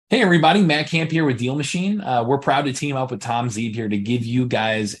Hey everybody, Matt Camp here with Deal Machine. We're proud to team up with Tom Zeeb here to give you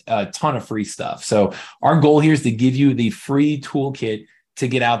guys a ton of free stuff. So our goal here is to give you the free toolkit to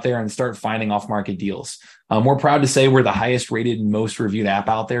get out there and start finding off-market deals. We're proud to say we're the highest rated and most reviewed app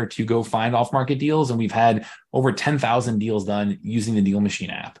out there to go find off-market deals. And we've had over 10,000 deals done using the Deal Machine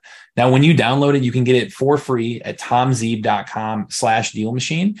app. Now, when you download it, you can get it for free at tomzeeb.com/deal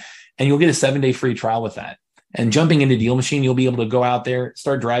machine, and you'll get a 7-day free trial with that. And jumping into Deal Machine, you'll be able to go out there,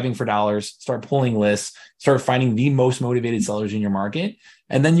 start driving for dollars, start pulling lists, start finding the most motivated sellers in your market.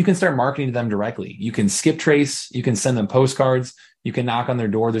 And then you can start marketing to them directly. You can skip trace, you can send them postcards, you can knock on their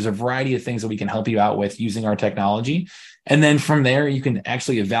door. There's a variety of things that we can help you out with using our technology. And then from there, you can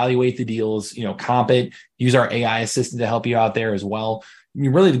actually evaluate the deals, comp it, use our AI assistant to help you out there as well. You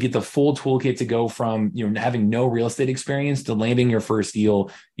really to get the full toolkit to go from having no real estate experience to landing your first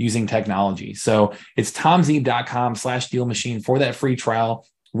deal using technology. So it's tomzeeb.com/deal machine for that free trial.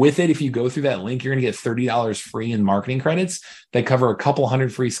 With it, if you go through that link, you're going to get $30 free in marketing credits that cover a couple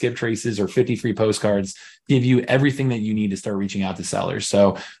hundred free skip traces or 50 free postcards, give you everything that you need to start reaching out to sellers.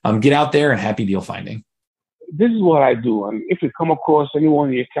 So get out there and happy deal finding. This is what I do. And if you come across any one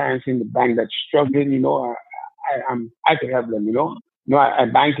of your clients in the bank that's struggling, I can help them, I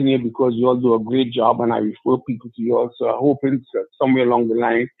bank in here because you all do a great job and I refer people to you all. So I'm hoping somewhere along the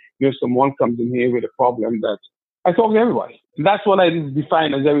line, someone comes in here with a problem that I talk to everybody. That's what I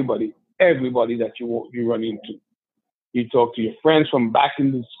define as everybody that you run into. You talk to your friends from back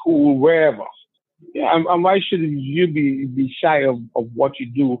in the school, wherever. Yeah, and why should you be shy of what you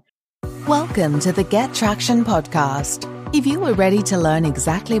do? Welcome to the Get Traction podcast. If you are ready to learn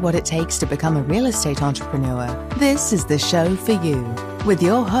exactly what it takes to become a real estate entrepreneur, this is the show for you. With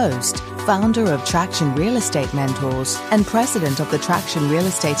your host, founder of Traction Real Estate Mentors and president of the Traction Real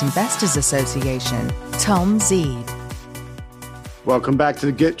Estate Investors Association, Tom Zeeb. Welcome back to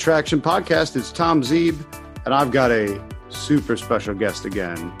the Get Traction podcast. It's Tom Zeeb, and I've got a super special guest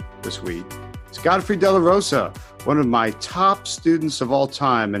again this week. It's Godfrey DeLaRosa, one of my top students of all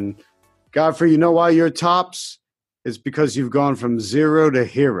time. And Godfrey, you know why you're tops? It's because you've gone from zero to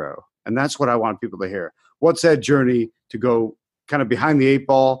hero. And that's what I want people to hear. What's that journey to go kind of behind the eight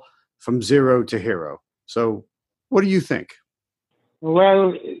ball from zero to hero? So what do you think?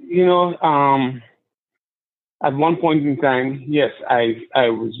 Well, at one point in time, yes, I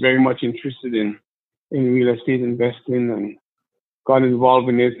was very much interested in real estate investing and got involved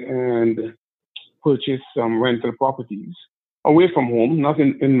in it and purchased some rental properties away from home, not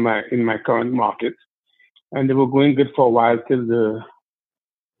in my current market. And they were going good for a while till the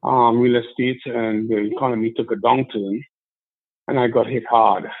real estate and the economy took a downturn, and I got hit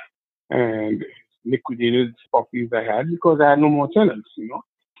hard and liquidated properties I had because I had no more tenants,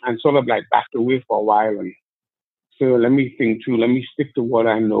 and sort of like backed away for a while. And so let me think through. Let me stick to what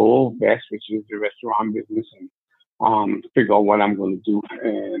I know best, which is the restaurant business, and figure out what I'm going to do.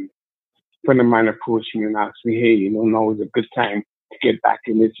 And a friend of mine approached me and asked me, hey, now is a good time to get back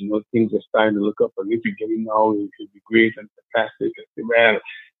in it. Things are starting to look up, and if you get in now, it would be great and fantastic. I said, well,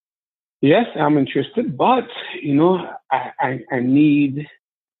 yes, I'm interested, but I need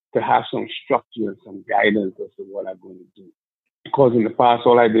to have some structure and some guidance as to what I'm going to do. Because in the past,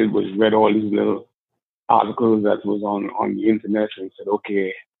 all I did was read all these little articles that was on the internet and said,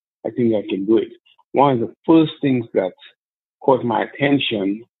 okay, I think I can do it. One of the first things that caught my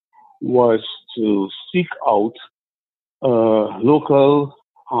attention was to seek out a local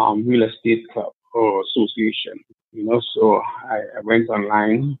real estate club or association. So I went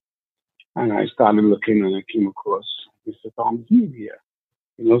online and I started looking and I came across Mr. Tom Zeeb here.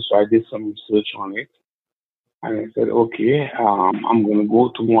 So I did some research on it and I said, okay, I'm going to go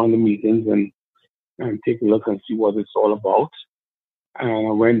to one of the meetings and take a look and see what it's all about. And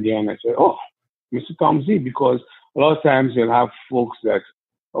I went there and I said, oh, Mr. Tom Zeeb, because a lot of times you'll have folks that,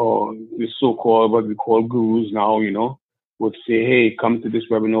 the so-called, what we call gurus now, would say, hey, come to this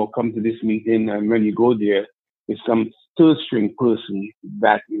webinar, come to this meeting. And when you go there, there's some third string person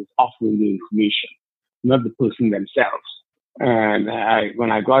that is offering the information, not the person themselves. And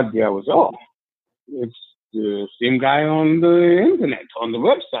when I got there, I was, it's the same guy on the internet, on the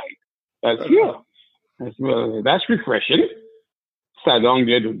website. That's here. I said, well, that's refreshing. Sat down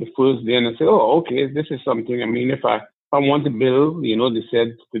there the first day and I said, okay, this is something. I mean, if I want to build, they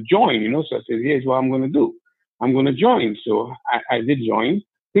said to join, so I said, here's what I'm going to do. I'm going to join. So I did join. I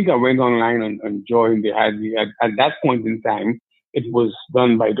think I went online and joined. They had at that point in time, it was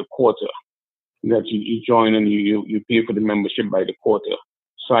done by the quarter that you join and you pay for the membership by the quarter.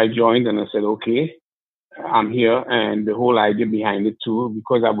 So I joined and I said, okay, I'm here. And the whole idea behind it too,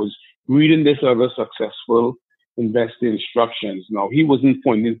 because I was reading this other successful investor instructions. Now, he wasn't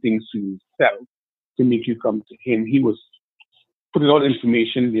pointing things to himself to make you come to him. He was putting all the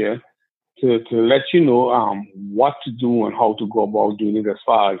information there to let you know what to do and how to go about doing it as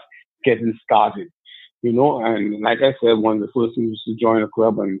far as getting started. And like I said, one of the first things was to join a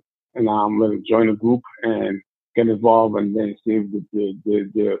club and join a group and get involved. And then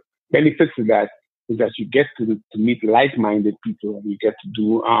the benefits of that is that you get to meet like-minded people, and you get to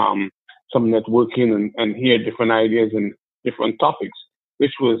do some networking and hear different ideas and different topics,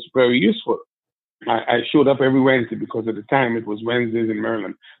 which was very useful. I showed up every Wednesday because at the time it was Wednesdays in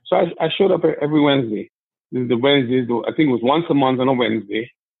Maryland. So I showed up every Wednesday. The Wednesdays, I think it was once a month on a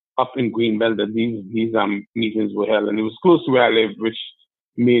Wednesday up in Greenbelt that these meetings were held. And it was close to where I lived, which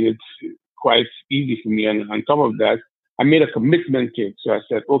made it quite easy for me. And on top of that, I made a commitment to it. So I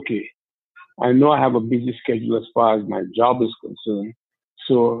said, okay, I know I have a busy schedule as far as my job is concerned.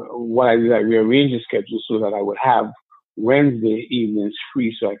 So what I did, I rearranged the schedule so that I would have Wednesday evenings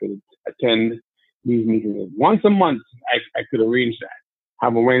free so I could attend these meetings. Once a month, I could arrange that,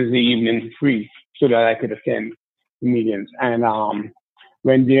 have a Wednesday evening free so that I could attend the meetings. And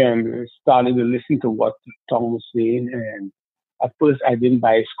went there and started to listen to what Tom was saying. And at first, I didn't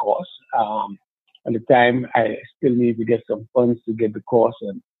buy his course. At the time, I still needed to get some funds to get the course,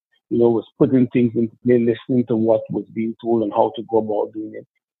 and was putting things into play, listening to what was being told and how to go about doing it.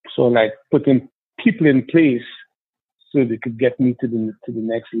 So, like putting people in place so they could get me to the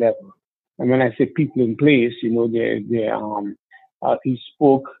next level. And when I say people in place, he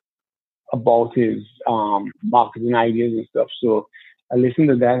spoke about his marketing ideas and stuff. So I listened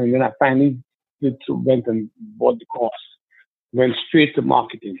to that, and then I finally went and bought the course. Went straight to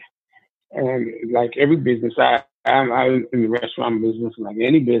marketing, and like every business, I'm in the restaurant business. Like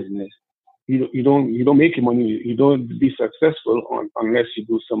any business, you don't make your money. You don't be successful unless you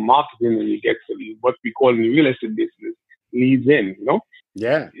do some marketing and you get what we call in the real estate business leads in.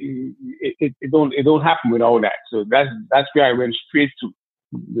 Yeah, it don't happen without that. So that's where I went straight to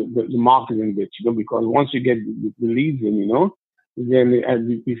the marketing bit, because once you get the leads in,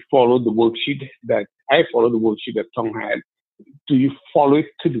 then we followed the worksheet that Tom had. Do you follow it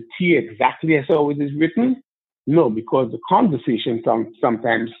to the T exactly as how it is written? No, because the conversation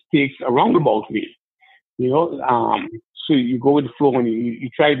sometimes takes a roundabout way. So you go with the flow and you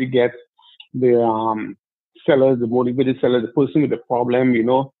try to get the seller, the motivated seller, the person with the problem,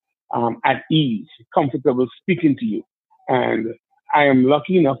 at ease, comfortable speaking to you. And I am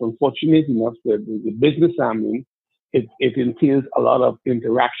lucky enough and fortunate enough that the business I'm in, it entails a lot of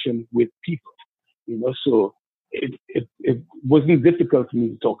interaction with people, so it wasn't difficult for me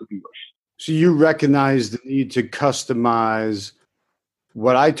to talk to people. So you recognize the need to customize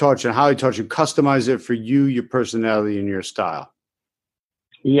what I taught you and how I taught you, customize it for you, your personality, and your style.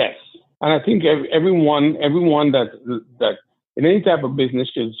 Yes. And I think everyone that in any type of business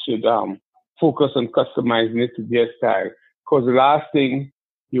should focus on customizing it to their style. Because the last thing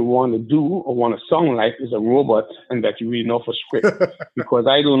you want to do or want to sound like is a robot and that you read off a script. Because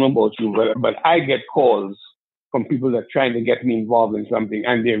I don't know about you, but I get calls from people that are trying to get me involved in something,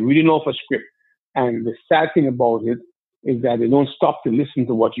 and they're reading off a script. And the sad thing about it is that they don't stop to listen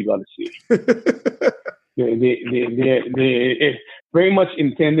to what you got to say. They very much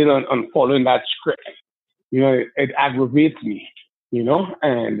intended on following that script. It aggravates me,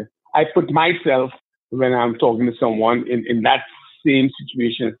 and I put myself, when I'm talking to someone in that same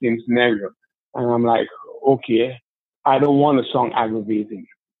situation, same scenario, and I'm like, okay, I don't want to sound aggravating.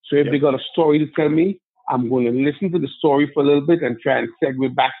 So if they got a story to tell me, I'm going to listen to the story for a little bit and try and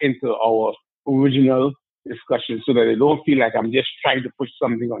segue back into our original discussion so that they don't feel like I'm just trying to push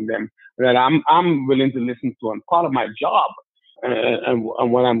something on them. That I'm willing to listen to. And part of my job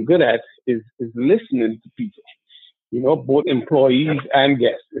and what I'm good at is listening to people. Both employees and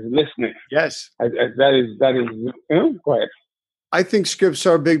guests is listening. Yes, that is. Go ahead. I think scripts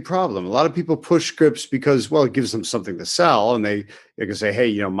are a big problem. A lot of people push scripts because, well, it gives them something to sell, and they can say,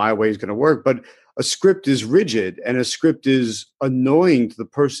 hey, my way is going to work. But a script is rigid, and a script is annoying to the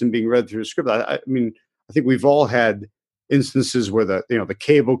person being read through a script. I mean, I think we've all had instances where the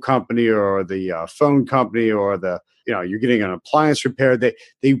cable company or the phone company or you're getting an appliance repaired.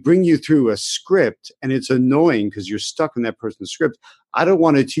 They bring you through a script, and it's annoying because you're stuck in that person's script. I don't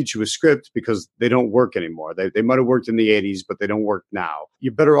want to teach you a script because they don't work anymore. They might have worked in the 80s, but they don't work now.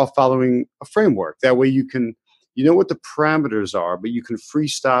 You're better off following a framework. That way you know what the parameters are, but you can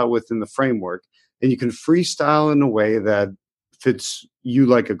freestyle within the framework, and you can freestyle in a way that fits you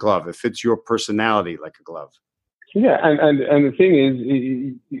like a glove. It fits your personality like a glove. Yeah, and the thing is,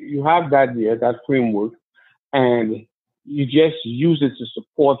 you have that framework, and you just use it to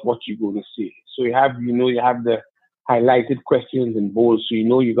support what you're going to say. So you have the highlighted questions in bold, so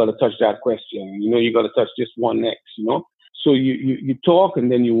you got to touch that question. You got to touch this one next. So you talk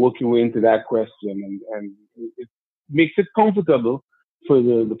and then you work your way into that question, and it makes it comfortable for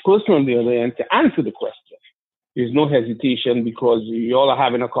the person on the other end to answer the question. There's no hesitation because you all are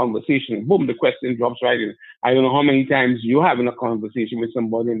having a conversation. Boom, the question drops right in. I don't know how many times you're having a conversation with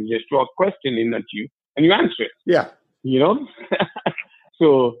somebody and they just throw a question in at you and you answer it. Yeah.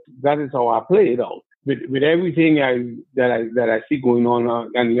 So that is how I play it out. With everything that I see going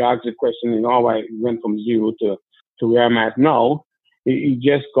on, and you ask the question, how I went from zero to where I'm at now, you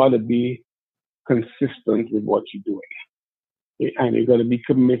just got to be consistent with what you're doing. And you got to be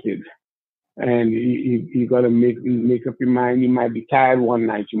committed. And you got to make up your mind. You might be tired one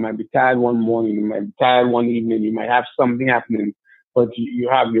night. You might be tired one morning. You might be tired one evening. You might have something happening. But you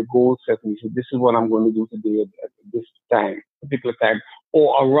have your goal set and you say, this is what I'm going to do today at this particular time,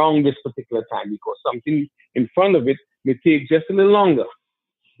 or around this particular time, because something in front of it may take just a little longer,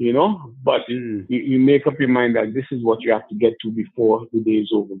 but you make up your mind that this is what you have to get to before the day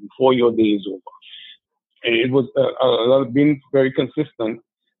is over, before your day is over. And it was a lot of being very consistent.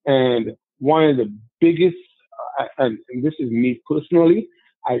 And one of the biggest, and this is me personally,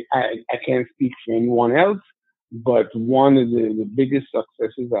 I can't speak for anyone else, but one of the biggest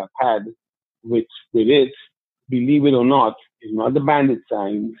successes I've had with it, believe it or not, is not the bandit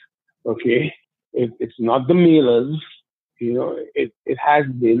signs, okay? It's not the mailers, it has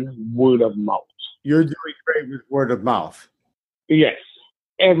been word of mouth. You're doing great with word of mouth. Yes.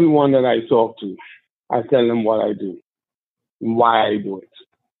 Everyone that I talk to, I tell them what I do, why I do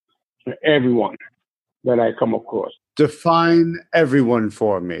it. Everyone that I come across. Define everyone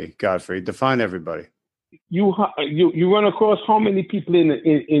for me, Godfrey. Define everybody. You run across how many people in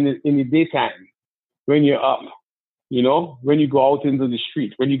the daytime when you're up, when you go out into the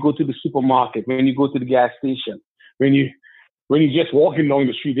street, when you go to the supermarket, when you go to the gas station, when you're just walking down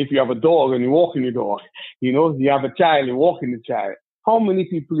the street, if you have a dog and you're walking the dog, you have a child, you're walking the child. How many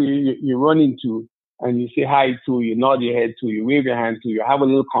people you run into and you say hi to, you nod your head to, you wave your hand to, you have a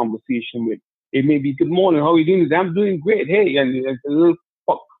little conversation with. It may be, good morning, how are you doing? I'm doing great. Hey, and it's a little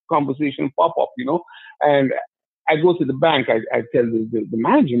conversation pop up, And I go to the bank, I tell the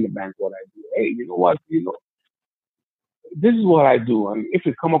manager in the bank what I do. Hey, you know what? This is what I do. And if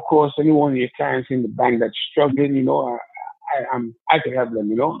you come across any one of your clients in the bank that's struggling, I can help them,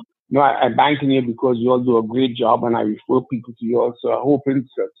 I bank in here because you all do a great job and I refer people to you all. So I'm hoping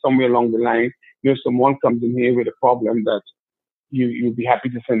somewhere along the line, someone comes in here with a problem that you'll be happy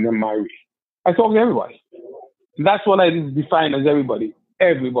to send them my way. I talk to everybody. That's what I define as everybody.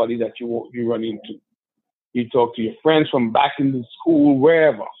 Everybody that you run into. You talk to your friends from back in the school,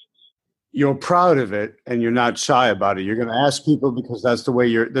 wherever. You're proud of it and you're not shy about it. You're going to ask people because that's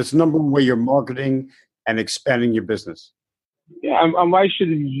the number one way you're marketing and expanding your business. Yeah, and why should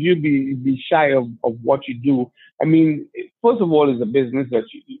you be shy of what you do? I mean, first of all, it's a business that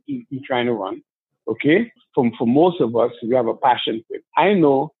you're trying to run, okay? For most of us, we have a passion for it. I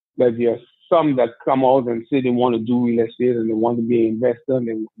know that there are some that come out and say they want to do real estate and they want to be an investor and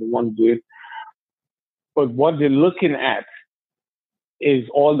they want to do it. But what they're looking at is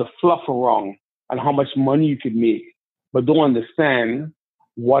all the fluff around and how much money you could make, but don't understand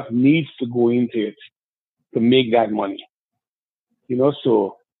what needs to go into it to make that money.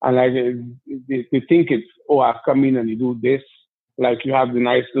 So, and like they think it's, I come in and you do this, like you have the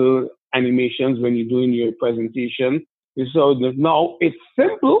nice little animations when you're doing your presentation. So no, it's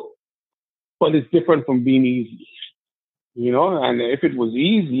simple, but it's different from being easy. And if it was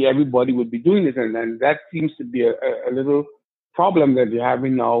easy, everybody would be doing it. And that seems to be a little problem that you're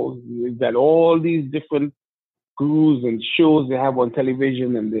having now, is that all these different gurus and shows they have on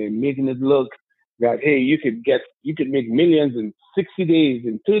television and they're making it look that, hey, you could make millions in 60 days,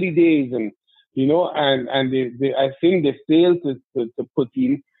 in 30 days. And, and they I think they fail to put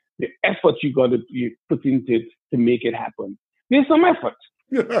in the effort you put into it to make it happen. There's some effort.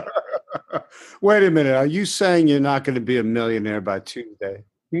 Wait a minute. Are you saying you're not going to be a millionaire by Tuesday?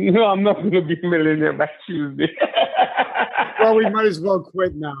 No, I'm not going to be a millionaire by Tuesday. Well, we might as well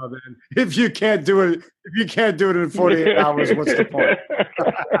quit now then. If you can't do it in 48 hours, what's the point?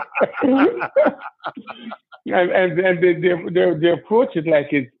 and they approach it like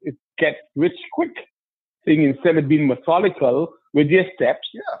it's get rich quick thing instead of being methodical with your steps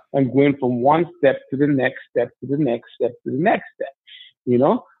and going from one step to the next step to the next step to the next step.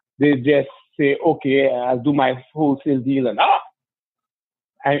 They just say, okay, I'll do my wholesale deal and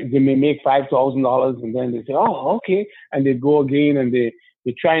they may make $5,000 and then they say, oh, okay. And they go again and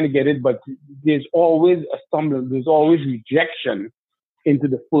they're trying to get it, but there's always a stumbling, there's always rejection into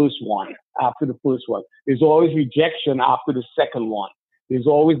the first one, after the first one. There's always rejection after the second one. There's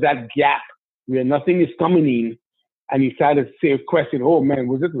always that gap where nothing is coming in, and you start to say, question, oh man,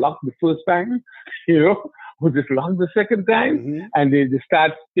 was it luck the first time? Was it luck the second time? Mm-hmm. And they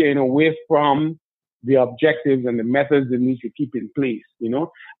start staying away from the objectives and the methods they need to keep in place,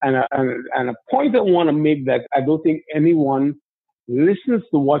 And a point I want to make that I don't think anyone listens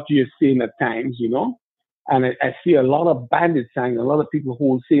to what you're saying at times, And I see a lot of bandit signs, a lot of people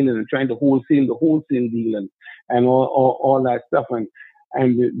wholesaling and trying to wholesale the wholesale deal and all that stuff.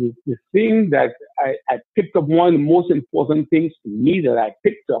 And the thing that I picked up, one of the most important things to me that I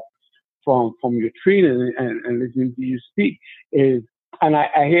picked up from your training and listening to you speak is, and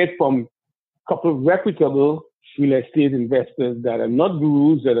I heard from a couple of reputable real estate investors that are not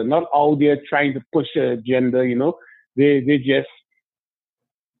gurus, that are not out there trying to push an agenda, they just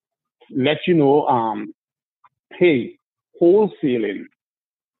let you know, hey, wholesaling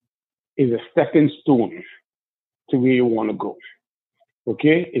is a stepping stone to where you want to go.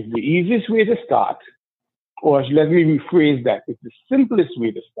 Okay? It's the easiest way to start, or let me rephrase that. It's the simplest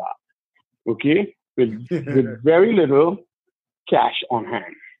way to start. Okay? With very little cash on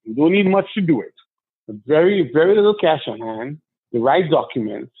hand. You don't need much to do it. Very, very little cash on hand, the right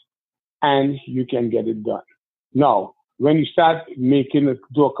documents, and you can get it done. Now, when you start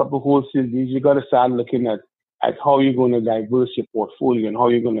do a couple of wholesale deals, you got to start looking at how you're going to diverse your portfolio and how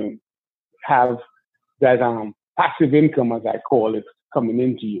you're going to have that passive income, as I call it, coming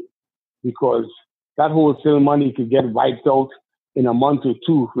into you. Because that wholesale money could get wiped out in a month or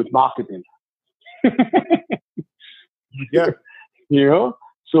two with marketing. Yeah.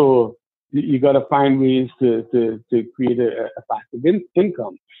 So you got to find ways to create a passive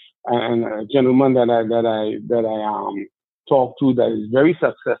income. And a gentleman that I talked to that is very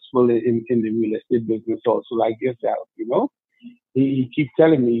successful in the real estate business, also like yourself, he keeps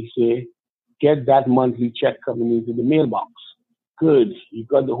telling me, he say, get that monthly check coming into the mailbox. Good, you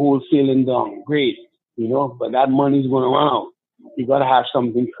got the wholesaling done, great, but that money's going to run out. You got to have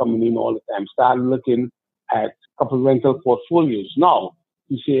something coming in all the time. Start looking at a couple of rental portfolios. Now,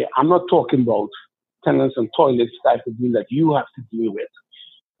 you say, I'm not talking about tenants and toilets type of deal that you have to deal with,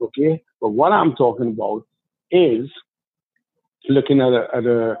 okay? But what I'm talking about is looking at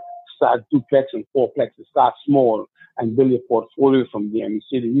a start duplex and fourplex, to start small and build your portfolio from there. And you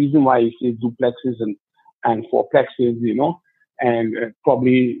see the reason why you say duplexes and fourplexes, and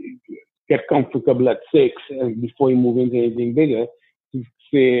probably get comfortable at 6 before you move into anything bigger. You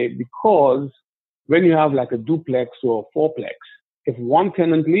say, because when you have like a duplex or a fourplex, if one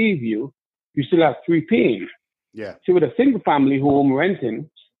tenant leaves you still have 3 paying. Yeah. So with a single family home renting,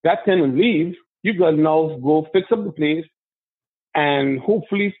 that tenant leaves, you got to now go fix up the place and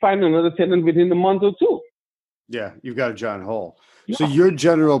hopefully find another tenant within a month or two. Yeah, you've got a giant hole. Yeah. So your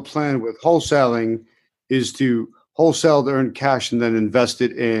general plan with wholesaling is to wholesale to earn cash and then invest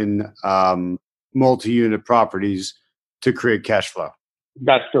it in multi-unit properties to create cash flow.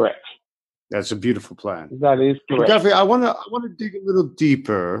 That's correct. That's a beautiful plan. That is correct. Godfrey, I want to dig a little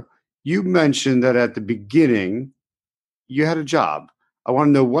deeper. You mentioned that at the beginning you had a job. I want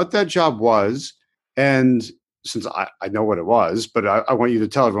to know what that job was, and since I know what it was, but I want you to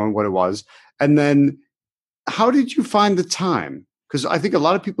tell everyone what it was. And then how did you find the time? Because I think a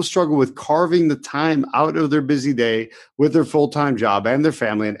lot of people struggle with carving the time out of their busy day with their full-time job and their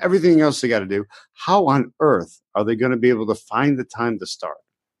family and everything else they got to do. How on earth are they going to be able to find the time to start?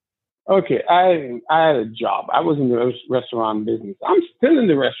 Okay, I had a job. I was in the restaurant business. I'm still in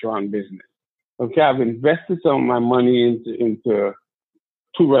the restaurant business. Okay, I've invested some of my money into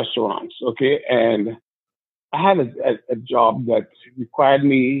 2 restaurants. Okay, and I had a job that required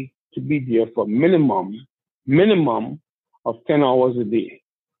me to be there for minimum of 10 hours a day.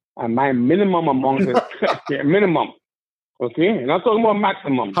 And my minimum amount is minimum. Okay, I'm not talking about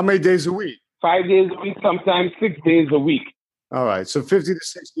maximum. How many days a week? 5 days a week, sometimes 6 days a week. All right, so 50 to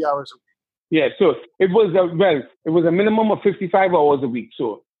 60 hours a week. Yeah, so it was a minimum of 55 hours a week.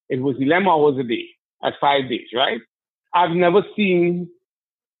 So it was 11 hours a day at 5 days, right? I've never seen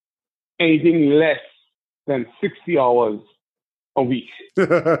anything less than 60 hours a week. You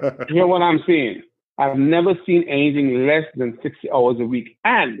hear what I'm saying? I've never seen anything less than 60 hours a week.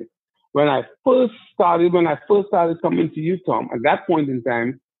 And when I first started coming to you, Tom, at that point in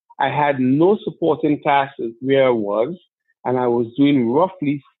time, I had no supporting tasks where I was, and I was doing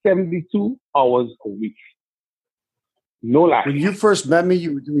roughly 72 hours a week. No lie. When you first met me,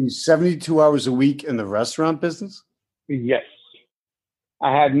 you were doing 72 hours a week in the restaurant business? Yes.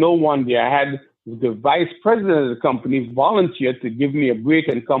 I had no one there. I had the vice president of the company volunteer to give me a break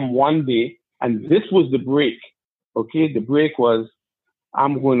and come one day. And this was the break. Okay. The break was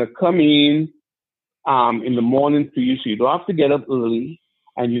I'm going to come in the morning for you, so you don't have to get up early,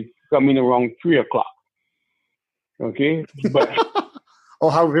 and you come in around 3:00. Okay, but oh,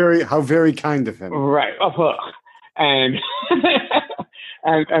 how very kind of him. Right, of her, and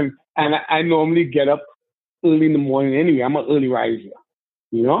and I normally get up early in the morning anyway. I'm an early riser,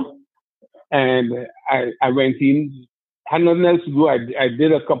 you know. And I went in, had nothing else to do. I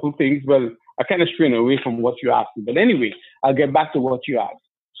did a couple things, but I kind of strayed away from what you asked me. But anyway, I'll get back to what you asked.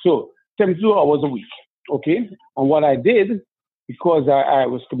 So 72 hours a week, okay? And what I did, because I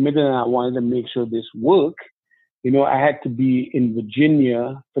was committed and I wanted to make sure this worked, I had to be in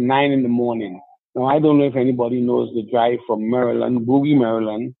Virginia for 9 in the morning. Now, I don't know if anybody knows the drive from Maryland, Bowie,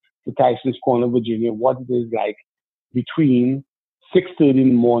 Maryland, to Tyson's Corner, Virginia, what it is like between 6:30 in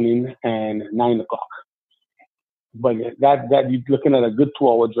the morning and 9:00. But that you're looking at a good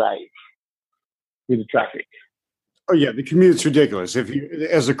 2-hour drive with the traffic. Oh yeah, the commute's ridiculous. If you,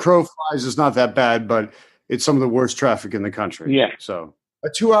 as a crow flies, it's not that bad, but it's some of the worst traffic in the country. Yeah. So a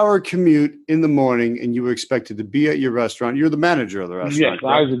 2-hour commute in the morning, and you were expected to be at your restaurant. You're the manager of the restaurant. Yes,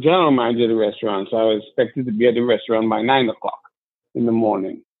 correct? I was the general manager of the restaurant, so I was expected to be at the restaurant by 9:00 in the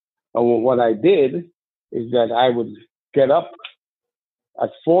morning. And what I did is that I would get up at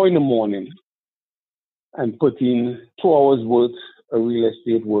 4 in the morning and put in 2 hours worth of real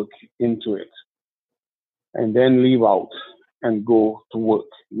estate work into it, and then leave out and go to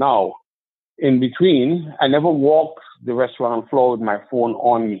work. Now, in between, I never walked the restaurant floor with my phone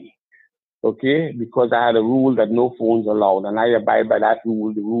on me, okay? Because I had a rule that no phones allowed, and I abide by that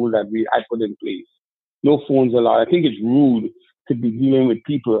rule, the rule that I put in place. No phones allowed. I think it's rude to be dealing with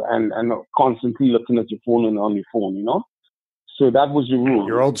people and constantly looking at your phone and on your phone, So that was the rule.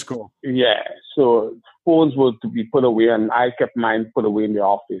 You're old school. Yeah. So phones were to be put away, and I kept mine put away in the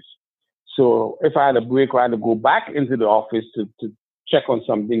office. So if I had a break or I had to go back into the office to check on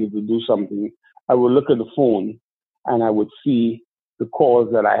something, to do something, I would look at the phone and I would see the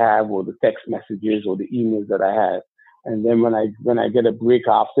calls that I have or the text messages or the emails that I have. And then when I get a break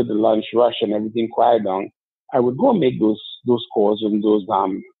after the lunch rush and everything quiet down, I would go and make those calls and those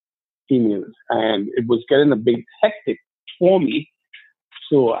emails. And it was getting a bit hectic for me.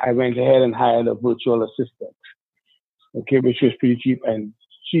 So I went ahead and hired a virtual assistant, okay, which was pretty cheap. And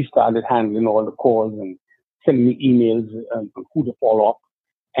she started handling all the calls and sending me emails on who to follow up.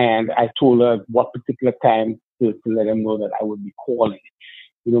 And I told her what particular time to let them know that I would be calling,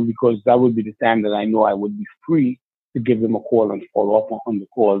 because that would be the time that I know I would be free to give them a call and follow up on the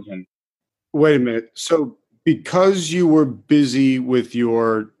calls. And wait a minute. So because you were busy with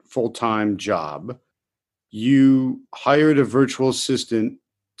your full-time job, you hired a virtual assistant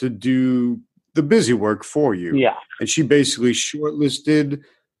to do the busy work for you. Yeah. And she basically shortlisted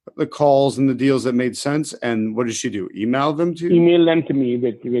the calls and the deals that made sense. And what did she do? Email them to you? Email them to me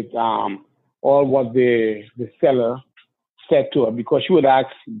with all what the seller said to her, because she would ask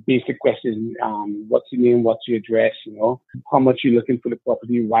basic questions. What's your name? What's your address? How much you're looking for the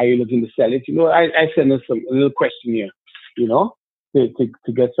property? Why you're looking to sell it? I send her a little questionnaire,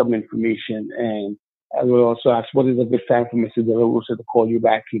 to get some information. And I will also ask, what is a good time for Mr. DeLaRosa to call you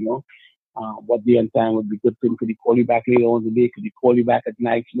back? What day and time would be good for him? Could he call you back later on the day? Could he call you back at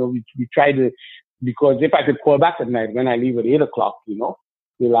night? We try to, because if I could call back at night when I leave at 8:00,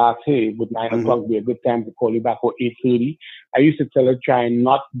 they'll ask, hey, would 9:00 be a good time to call you back, or 8:30? I used to tell her, try and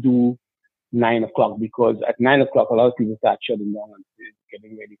not do 9:00, because at 9:00, a lot of people start shutting down and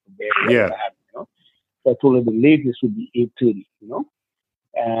getting ready for bed. Yeah. So I told her the latest would be 8:30,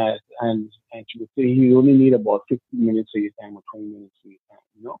 and she would say, you only need about 15 minutes of your time or 20 minutes of your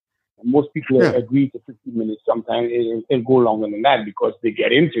time, And most people agree to 15 minutes. Sometimes it'll go longer than that, because they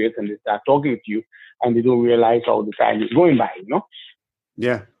get into it and they start talking to you and they don't realize how the time is going by,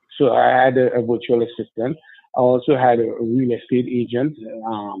 Yeah. So I had a virtual assistant. I also had a real estate agent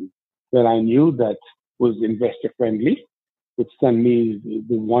that I knew that was investor friendly, would send me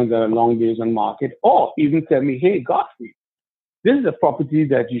the ones that are long days on market, or even tell me, hey, Godfrey, this is a property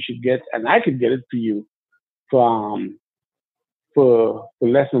that you should get, and I could get it for you for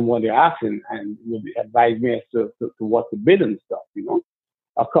less than what they're asking, and would advise me as to what to bid and stuff.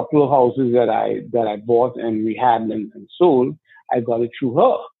 A couple of houses that I bought and rehabbed and sold, I got it through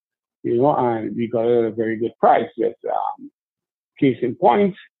her, and we got it at a very good price. Yes, case in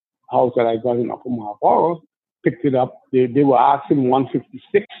point, house that I got in Upper Marlboro, picked it up. They were asking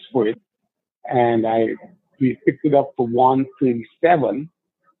 $156 for it, and we picked it up for $137.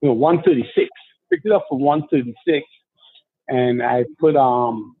 $136. Picked it up for $136, and I put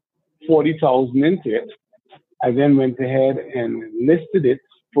 $40,000 into it. I then went ahead and listed it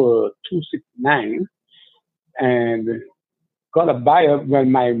for $269, and got a buyer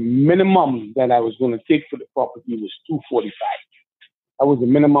when my minimum that I was going to take for the property was $245. That was the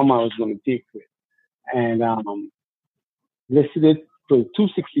minimum I was going to take for it. And listed it for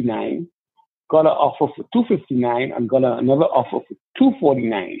 $269, got an offer for $259, and got another offer for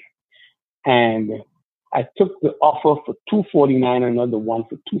 $249. And I took the offer for $249, another one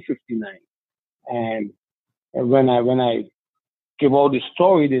for $259. And when I give all the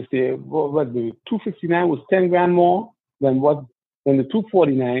story, they say, well, what the $259 was 10 grand more than the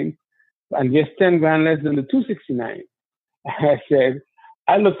 $249, and just 10 grand less than the $269. I said,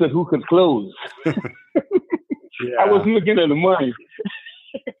 I looked at who could close. I wasn't looking at the money.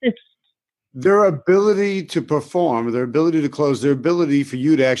 Their ability to perform, their ability to close, their ability for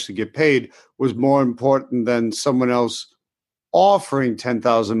you to actually get paid was more important than someone else offering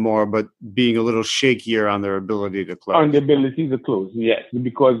 $10,000 more, but being a little shakier on their ability to close. On the ability to close, yes.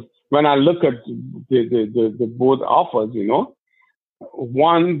 Because when I look at the both offers, you know,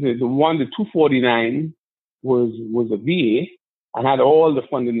 the $249 was a VA and had all the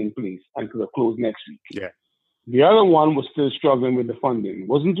funding in place and could have closed next week. Yeah. The other one was still struggling with the funding.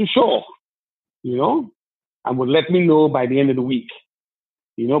 Wasn't too sure, you know, and would let me know by the end of the week,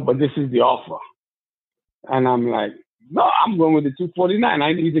 you know, but this is the offer. And I'm like, no, I'm going with the $249.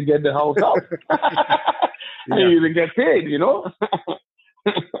 I need to get the house out. I need to get paid, you know.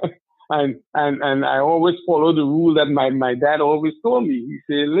 and I always follow the rule that my dad always told me. He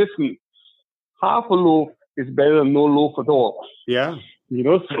said, listen, half a loaf is better than no loaf at all. Yeah. You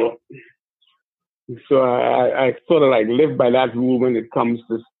know, so I sort of like live by that rule when it comes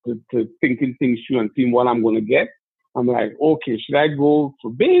to thinking things through and seeing what I'm going to get. I'm like, okay, should I go for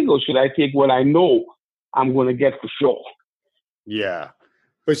big or should I take what I know I'm going to get for sure? Yeah.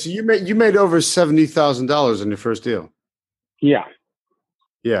 But so you made over $70,000 in your first deal. Yeah.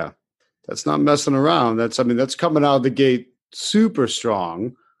 Yeah. That's not messing around. That's coming out of the gate super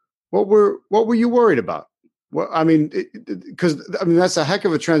strong. What were you worried about? Well, I mean, because that's a heck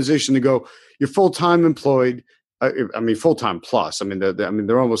of a transition to go. You're full-time employed. Full-time plus.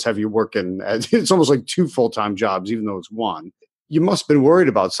 They're almost have you working. It's almost like two full-time jobs, even though it's one. You must have been worried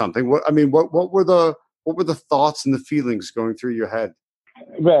about something. What were the thoughts and the feelings going through your head?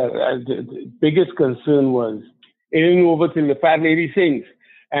 Well, the biggest concern was it didn't over till the fat lady sings,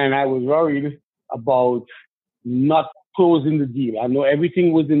 and I was worried about not closing the deal. I know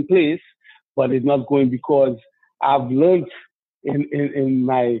everything was in place, but it's not going because I've learned in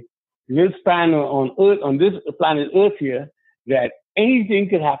my little span on Earth, on this planet Earth here, that anything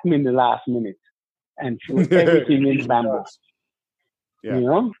could happen in the last minute and throw everything in bamboo. Yeah. You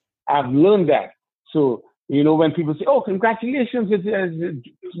know, I've learned that. So, you know, when people say, oh, congratulations, wait.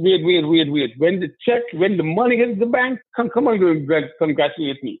 When the money hits the bank, come on,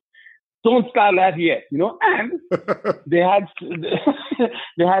 congratulate me. Don't start that yet, you know. And they had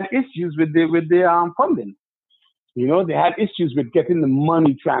issues with the funding. You know, they had issues with getting the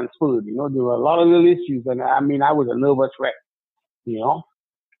money transferred. You know, there were a lot of little issues, and I was a nervous wreck. You know,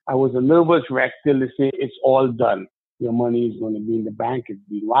 I was a nervous wreck till they say it's all done. Your money is going to be in the bank. It's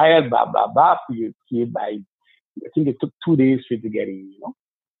being wired, blah blah blah. For you by, I think it took 2 days for it to get in. You know,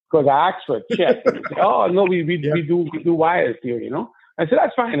 because I asked for a check. And they said, oh no, we do wires here. You know. I said,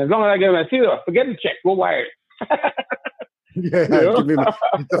 that's fine. As long as I get my seal, forget the check. Go wire it. Yeah, give me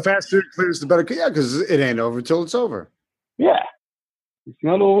the faster it clears, the better. Yeah, because it ain't over till it's over. Yeah. It's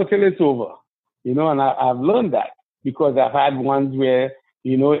not over till it's over. You know, and I've learned that because I've had ones where,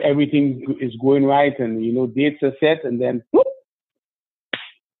 you know, everything is going right and, you know, dates are set and then whoop,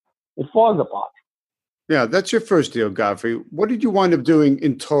 it falls apart. Yeah, that's your first deal, Godfrey. What did you wind up doing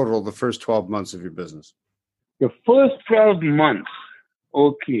in total the first 12 months of your business? The first 12 months.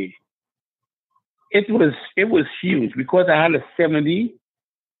 Okay. It was huge because I had a 70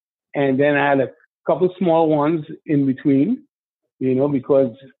 and then I had a couple small ones in between, you know,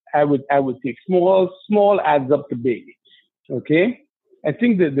 because I would take small adds up to big. Okay. I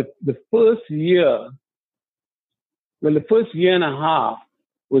think that the first year and a half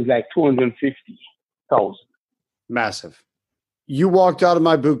was like 250,000. Massive. You walked out of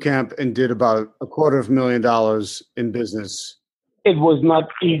my boot camp and did about $250,000 in business. It was not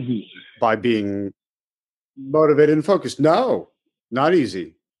easy. By being motivated and focused. No, not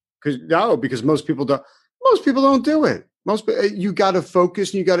easy. Because most people don't do it. You got to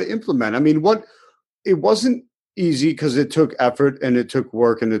focus and you got to implement. I mean, it wasn't easy because it took effort and it took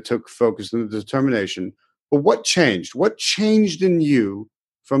work and it took focus and determination. But what changed? What changed in you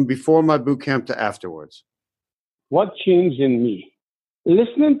from before my boot camp to afterwards? What changed in me?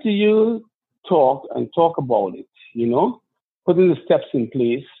 Listening to you talk about it, you know, putting the steps in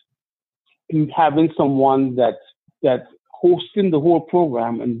place, and having someone that hosting the whole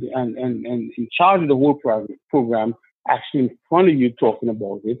program and in charge of the whole program, actually in front of you talking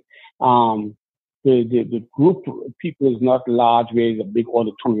about it. The group of people is not large, where it's a big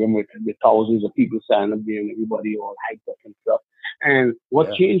auditorium with thousands of people standing up there and everybody all hyped up and stuff. And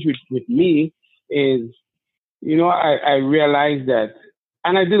what changed with me is, I realized that,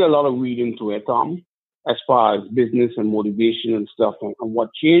 and I did a lot of reading to it, Tom, as far as business and motivation and stuff. And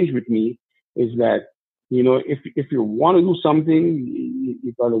what changed with me is that, if you want to do something,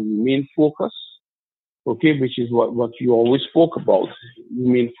 you got to remain focused, okay, which is what you always spoke about.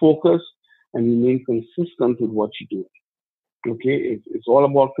 Remain focused and remain consistent with what you do. Okay, it's all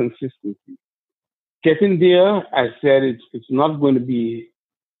about consistency. Getting there, I said it's not going to be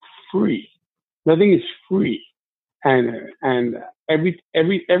free. Nothing is free, and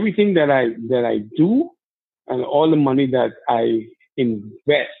everything that I do, and all the money that I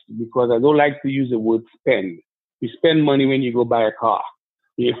invest, because I don't like to use the word spend. You spend money when you go buy a car.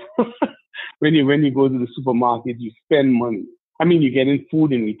 When you go to the supermarket, you spend money. I mean, you're getting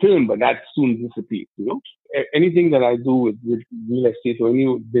food in return, but that soon disappears. Anything that I do with real estate or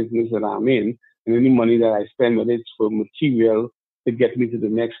any business that I'm in, and any money that I spend, whether it's for material to get me to the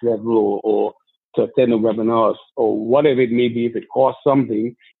next level or to attend a webinar or whatever it may be, if it costs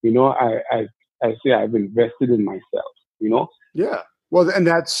something, I say I've invested in myself. Yeah. Well, and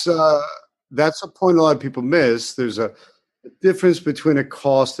that's a point a lot of people miss. There's a difference between a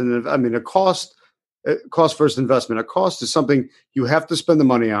cost and a cost versus investment. A cost is something you have to spend the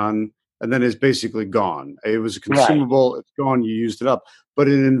money on, and then it's basically gone. It was a consumable, It's gone, you used it up. But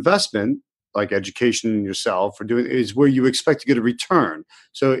an investment, like education in yourself is where you expect to get a return.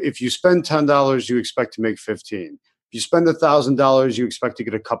 So if you spend $10, you expect to make 15. If you spend $1,000, you expect to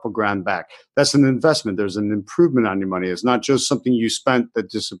get a couple grand back. That's an investment. There's an improvement on your money. It's not just something you spent that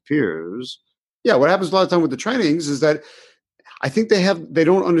disappears. Yeah, what happens a lot of time with the trainings is that I think they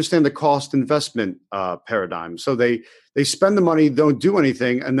don't understand the cost investment paradigm. So they spend the money, don't do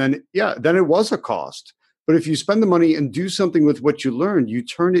anything, and then it was a cost. But if you spend the money and do something with what you learned, you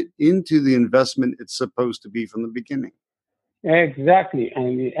turn it into the investment it's supposed to be from the beginning. Exactly.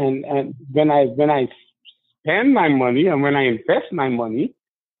 And when I spend my money and when I invest my money,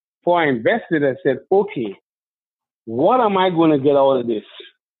 before I invested, I said, okay, what am I going to get out of this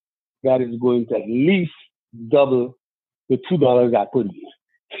that is going to at least double the $2 I put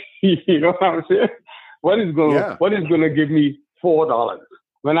in? You know what I'm saying? What is going to give me $4?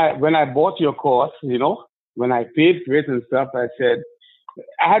 When I bought your course, when I paid for it and stuff, I said,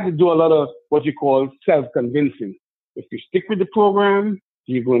 I had to do a lot of what you call self-convincing. If you stick with the program,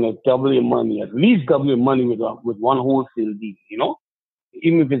 you're going to double your money, at least double your money with one wholesale deal,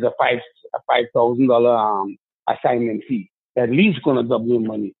 even if it's a $5,000 assignment fee, at least going to double your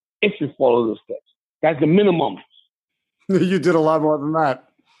money if you follow those steps. That's the minimum. You did a lot more than that.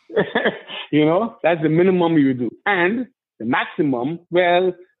 That's the minimum you do. And the maximum,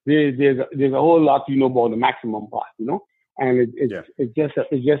 well, there's a whole lot about the maximum part, and it's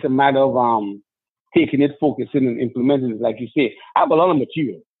just a matter of taking it, focusing, and implementing it. Like you say, I have a lot of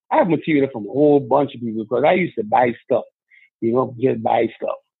material. I have material from a whole bunch of people because I used to buy stuff, just buy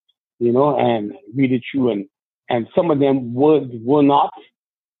stuff, and read it through, and some of them were not,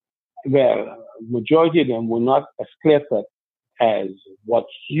 well, majority of them were not as clear cut as what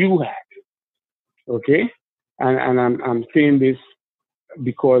you had, okay? And I'm saying this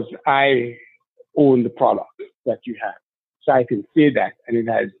because I own the product that you have. So I can say that, and it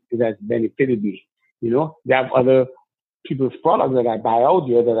has benefited me. There are other people's products that I buy out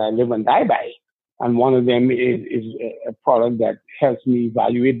there that I live and die by. And one of them is a product that helps me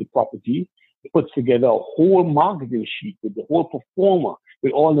evaluate the property. It puts together a whole marketing sheet with the whole performer,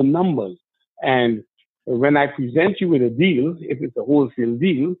 with all the numbers. And when I present you with a deal, if it's a wholesale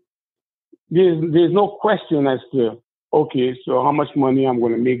deal, there's no question as to, okay, so how much money I'm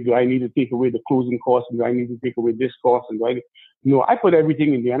going to make? Do I need to take away the closing costs? Do I need to take away this cost? No, I put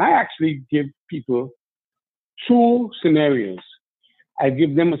everything in there. And I actually give people two scenarios. I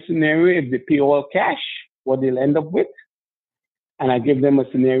give them a scenario if they pay all cash, what they'll end up with. And I give them a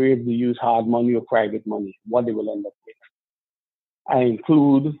scenario if they use hard money or private money, what they will end up with. I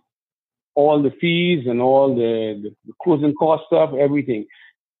include all the fees and all the closing cost stuff, everything,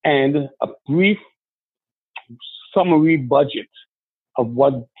 and a brief summary budget of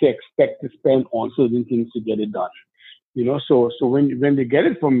what to expect to spend on certain things to get it done. So when they get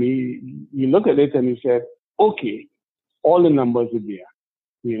it from me, you look at it and you say, okay, all the numbers are there,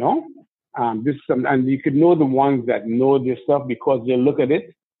 and you could know the ones that know their stuff because they look at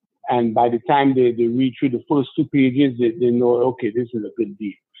it, and by the time they read through the first 2 pages, they know, okay, this is a good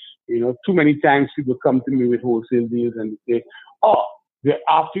deal. Too many times people come to me with wholesale deals and they say, oh, the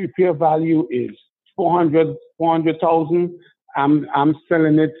after repair value is 400,000. I'm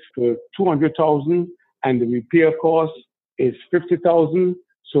selling it for 200,000 and the repair cost is 50,000.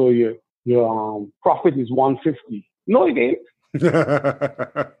 So your profit is 150. No, it ain't.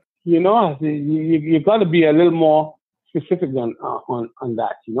 You got to be a little more specific on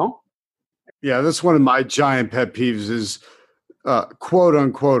that, Yeah, that's one of my giant pet peeves is quote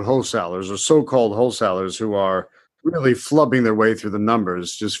unquote wholesalers or so-called wholesalers who are really flubbing their way through the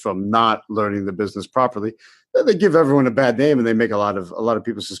numbers just from not learning the business properly. They give everyone a bad name and they make a lot of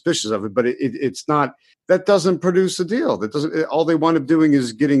people suspicious of it, but it's not, that doesn't produce a deal. That doesn't, all they wind up doing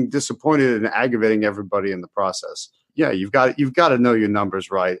is getting disappointed and aggravating everybody in the process. Yeah, you've got to know your numbers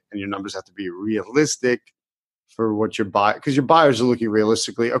right, and your numbers have to be realistic for what you're buying, because your buyers are looking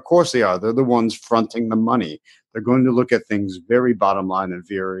realistically. Of course they are. They're the ones fronting the money. They're going to look at things very bottom line and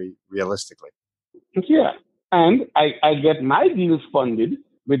very realistically. Yeah. And I get my deals funded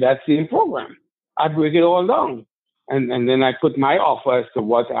with that same program. I break it all down. And then I put my offer as to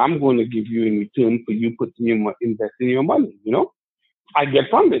what I'm going to give you in return for you investing your money, I get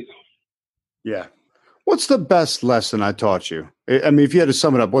funded. Yeah. What's the best lesson I taught you? I mean, if you had to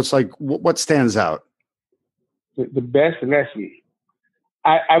sum it up, what stands out? The best lesson.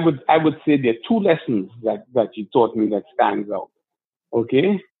 I would say there are two lessons that you taught me that stands out.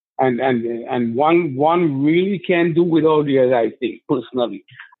 Okay? And one really can do without the other, I think, personally.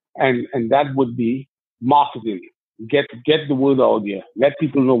 And that would be marketing. Get the word out there. Let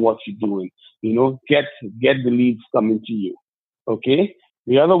people know what you're doing. Get the leads coming to you. Okay?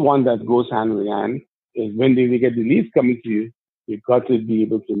 The other one that goes hand in hand is when they get the leads coming to you, you've got to be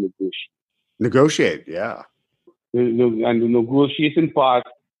able to negotiate. Negotiate, yeah. And the negotiation part,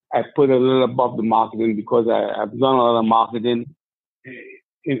 I put a little above the marketing because I've done a lot of marketing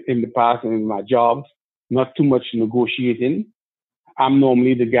in the past and in my jobs. Not too much negotiating. I'm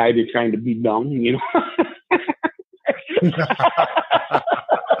normally the guy they're trying to beat down,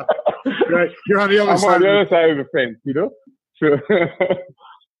 Right. You're on the other side. I'm on the other side of the fence,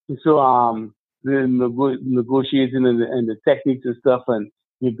 So the negotiating and the techniques and stuff, and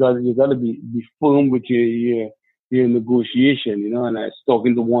you got to be firm with your negotiation, And I was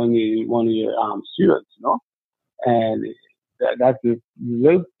talking to one of your students, and that's the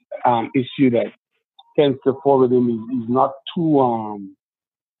little issue that tends to fall with him. He's not too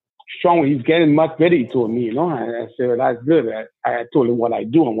strong. He's getting much better, he told me, I said, well, that's good. I told him what I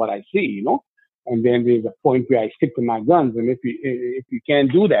do and what I see, And then there's a point where I stick to my guns. And if you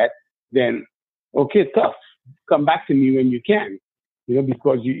can't do that, then okay, tough. Come back to me when you can,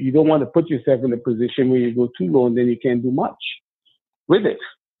 because you don't want to put yourself in a position where you go too low and then you can't do much with it,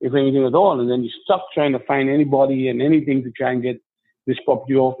 if anything at all. And then you're stuck trying to find anybody and anything to try and get this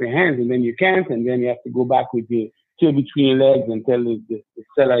property off your hands, and then you can't, and then you have to go back with your tail between your legs and tell the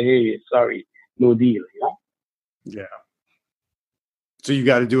seller, hey, sorry, no deal, Yeah. So you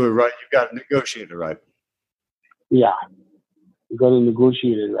got to do it right. You got to negotiate it right. Yeah. You got to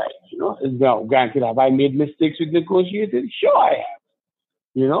negotiate it right, Now, granted, have I made mistakes with negotiating? Sure I have,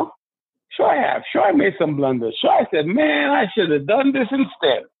 Sure I have. Sure I made some blunders. Sure I said, man, I should have done this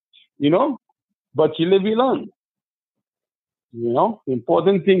instead, But you live, you learn. The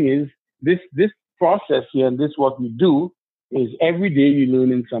important thing is this process here and this what we do is every day you're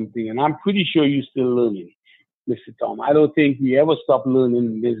learning something. And I'm pretty sure you're still learning, Mr. Tom. I don't think we ever stop learning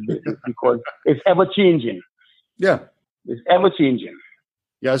in this business because it's ever changing. Yeah. It's ever changing.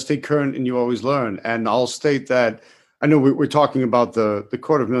 You got to stay current and you always learn. And I'll state that I know we're talking about the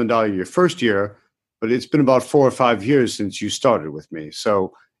 $250,000 your first year, but it's been about 4 or 5 years since you started with me.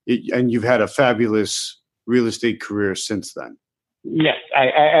 So, and you've had a fabulous real estate career since then. Yes,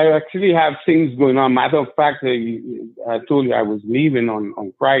 I actually have things going on. Matter of fact, I told you I was leaving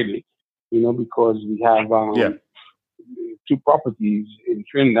on Friday, because we have 2 properties in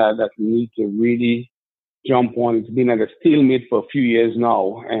Trinidad that we need to really jump on. It's been at a stalemate for a few years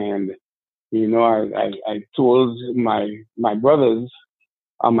now. And, I told my brothers,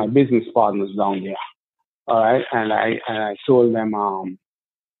 my business partners down there, all right? And I told them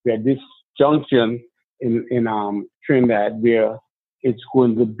that this junction in Trinidad where it's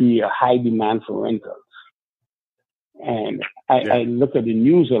going to be a high demand for rentals. And I look at the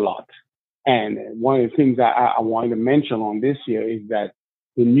news a lot. And one of the things I wanted to mention on this here is that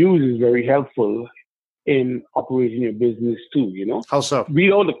the news is very helpful in operating your business too, How so?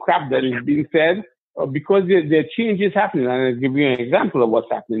 Read all the crap that is being said because there are changes happening. And I'll give you an example of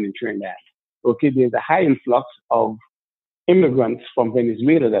what's happening in Trinidad. Okay, there's a high influx of immigrants from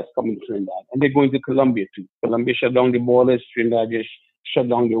Venezuela that's coming to Trinidad, and they're going to Colombia too. Colombia shut down the borders. Trinidad just shut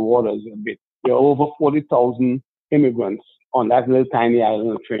down their waters a bit. There are over 40,000 immigrants on that little tiny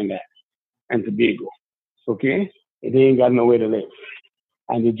island of Trinidad and Tobago. Okay? They ain't got nowhere to live.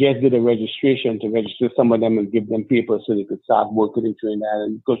 And they just did a registration to register some of them and give them papers so they could start working in Trinidad.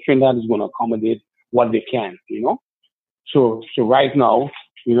 And because Trinidad is going to accommodate what they can, So right now,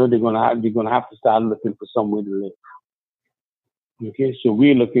 they're gonna have to start looking for somewhere to live. Okay, so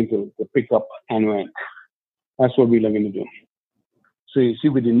we're looking to pick up and rent. That's what we're looking to do. So you see,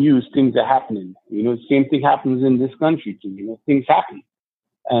 with the news, things are happening. Same thing happens in this country too. Things happen,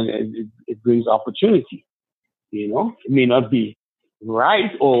 and it brings opportunity. It may not be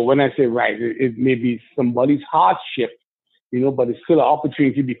right, or when I say right, it may be somebody's hardship. But it's still an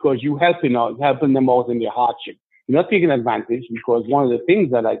opportunity because you're helping them out in their hardship. You're not taking advantage, because one of the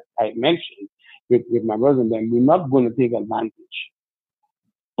things that I mentioned with my brother and them, we're not going to take advantage,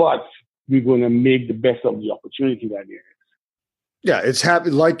 but we're going to make the best of the opportunity that there is. Yeah, it's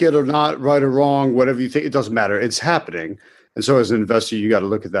happening, like it or not, right or wrong, whatever you think, it doesn't matter. It's happening. And so as an investor, you got to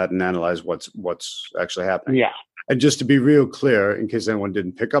look at that and analyze what's actually happening. Yeah. And just to be real clear, in case anyone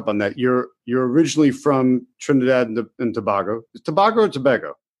didn't pick up on that, you're originally from Trinidad and Tobago. Tobago or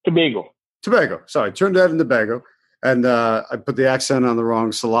Tobago? Tobago. Sorry, Trinidad and Tobago. And I put the accent on the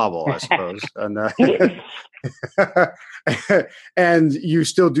wrong syllable, I suppose. And you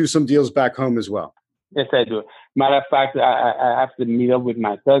still do some deals back home as well. Yes, I do. Matter of fact, I have to meet up with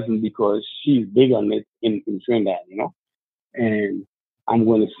my cousin because she's big on it in Trinidad, and I'm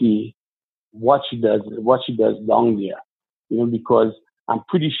going to see what she does down there, because I'm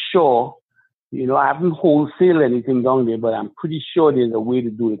pretty sure, I haven't wholesale anything down there, but I'm pretty sure there's a way to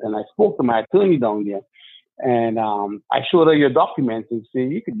do it. And I spoke to my attorney down there, and I showed her your documents and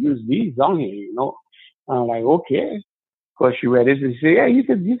said, you could use these down here, I'm like, okay. Because she read it and she said, yeah, you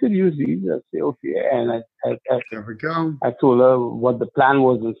could use these. I said, okay. And I there we go. I told her what the plan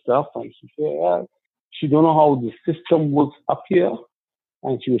was and stuff. And she said, yeah, she don't know how the system works up here.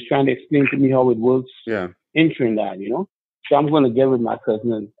 And she was trying to explain to me how it works in Trinidad, So I'm going to get with my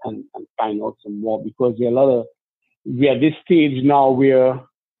cousin and find out some more, because we're at this stage now where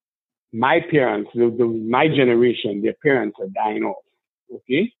my parents, my generation, their parents are dying off,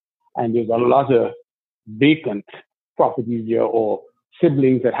 okay? And there's a lot of vacant properties there, or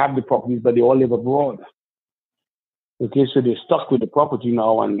siblings that have the properties, but they all live abroad. Okay, so they're stuck with the property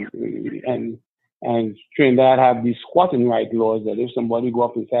now, and Trinidad have these squatting right laws that if somebody go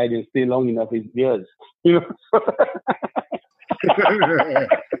up inside and stay long enough, it's theirs. Yeah,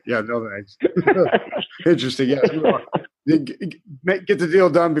 no thanks. Interesting. Yeah, get the deal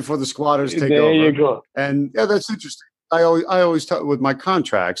done before the squatters take over. There you go. And yeah, that's interesting. I always talk with my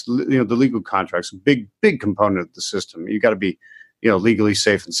contracts, the legal contracts, a big component of the system. You got to be, legally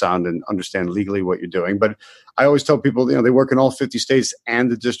safe and sound and understand legally what you're doing. But I always tell people, they work in all 50 states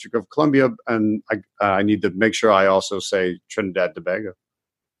and the District of Columbia, and I need to make sure I also say Trinidad Tobago.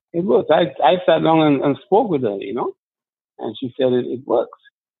 It works. I sat down and spoke with her, and she said it works.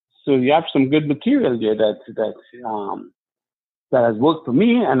 So you have some good material there that has worked for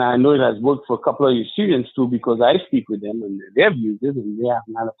me, and I know it has worked for a couple of your students too, because I speak with them and they've used it and they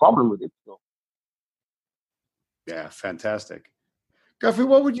haven't had a problem with it. So, yeah, fantastic. Godfrey,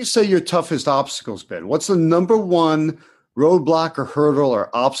 what would you say your toughest obstacle's been? What's the number one roadblock or hurdle or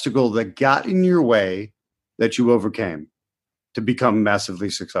obstacle that got in your way that you overcame to become massively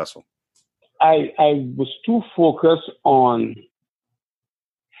successful? I was too focused on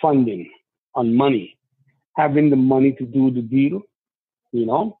funding, on money, having the money to do the deal,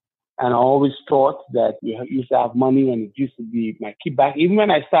 and I always thought that you used to have money and it used to be my kickback. Even when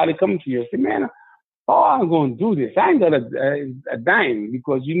I started coming to you, I said, man, I'm going to do this. I ain't got a dime,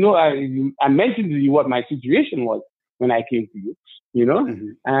 because, I mentioned to you what my situation was when I came to you,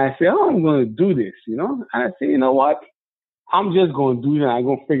 Mm-hmm. And I said, I'm going to do this, and I said, you know what? I'm just going to do it, and I'm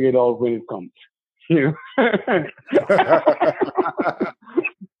going to figure it out when it comes,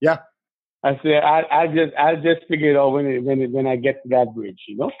 Yeah. I said, I'll just figure it out when I get to that bridge,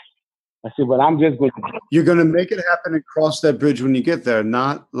 I said, but I'm just going to. You're going to make it happen and cross that bridge when you get there,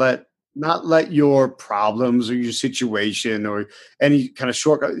 not let your problems or your situation or any kind of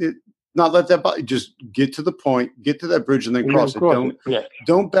shortcut, not let that, just get to the point, get to that bridge and then cross it.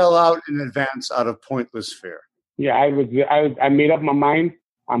 Don't bail out in advance out of pointless fear. Yeah, I made up my mind.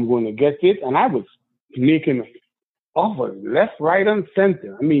 I'm going to get it. And I was making offers left, right, and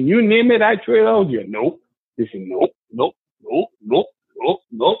center. I mean, you name it, I throw it out there. Nope. They say, nope.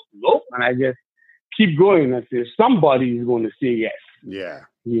 And I just keep going. I say, somebody is going to say yes. Yeah.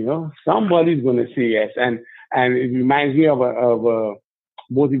 Somebody's going to say yes. And it reminds me of a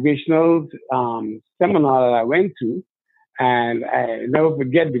motivational seminar that I went to. And I never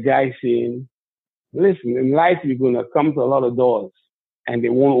forget the guy saying, listen, in life, you're going to come to a lot of doors and they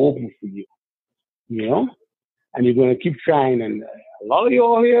won't open for you, you know? And you're going to keep trying. And a lot of you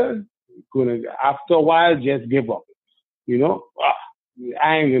all here, going to, after a while, just give up, you know?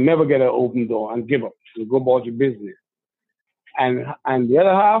 I ain't gonna never get an open door and give up. You go about your business. And the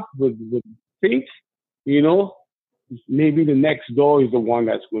other half would think, you know, maybe the next door is the one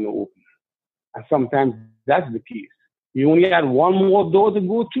that's going to open. And sometimes that's the case. You only had one more door to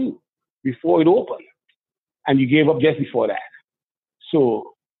go to before it opened. And you gave up just before that.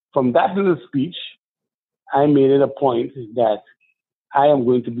 So from that little speech, I made it a point that I am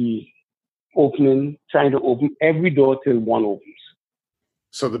going to be trying to open every door till one opens.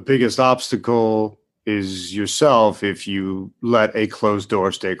 So the biggest obstacle is yourself if you let a closed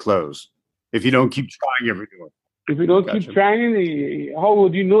door stay closed. If you don't keep trying every door. If you don't keep trying, how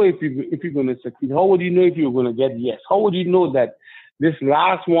would you know if you're going to succeed? How would you know if you're going to get yes? How would you know that this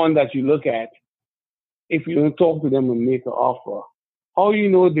last one that you look at, if you don't talk to them and make an offer, how do you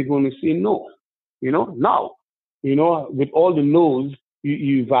know they're going to say no? You know, now, you know, with all the no's,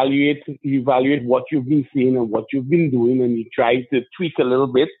 you evaluate what you've been seeing and what you've been doing, and you try to tweak a little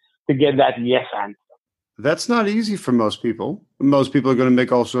bit to get that yes answer. That's not easy for most people. Most people are going to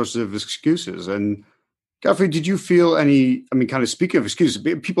make all sorts of excuses. And Godfrey, did you feel any, I mean, kind of speaking of excuses,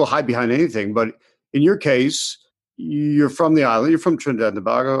 people hide behind anything, but in your case, you're from the island, you're from Trinidad and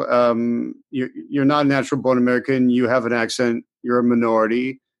Tobago, you're not a natural born American, you have an accent, you're a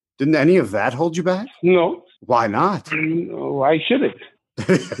minority. Didn't any of that hold you back? No. Why not? Why should it?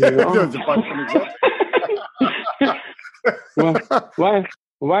 You know?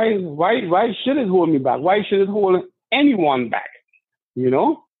 Why should it hold me back? Why should it hold anyone back? You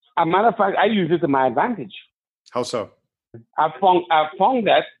know? As a matter of fact, I use it to my advantage. How so? I found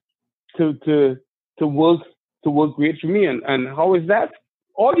that to work great for me. And how is that?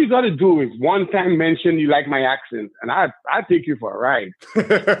 All you got to do is one time mention you like my accent, and I take you for a ride.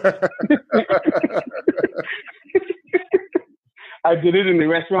 I did it in the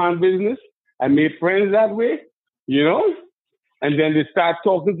restaurant business. I made friends that way, you know? And then they start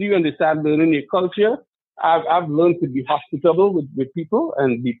talking to you and they start learning your culture. I've learned to be hospitable with people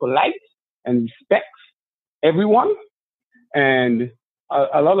and be polite and respect everyone. And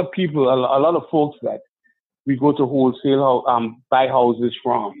a lot of people, a lot of folks that we go to wholesale, buy houses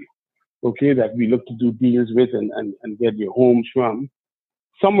from, okay, that we look to do deals with and get your homes from.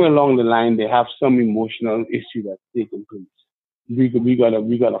 Somewhere along the line, they have some emotional issue that's taking place. We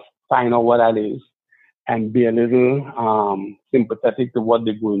gotta find out what that is and be a little sympathetic to what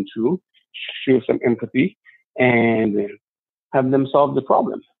they're going through, show some empathy, and have them solve the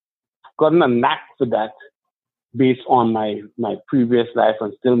problem. Gotten a knack for that based on my previous life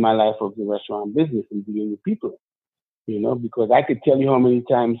and still my life of the restaurant business and dealing with people, you know, because I could tell you how many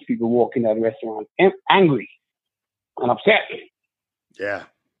times people walk in that restaurant angry and upset. Yeah.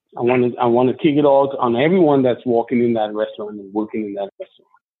 I want to kick it all on everyone that's walking in that restaurant and working in that restaurant,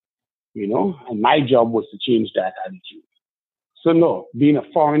 you know, and my job was to change that attitude. So no, being a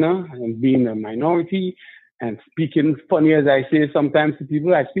foreigner and being a minority and speaking funny, as I say sometimes to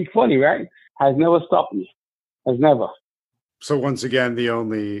people, I speak funny, right? Has never stopped me. Has never. So once again, the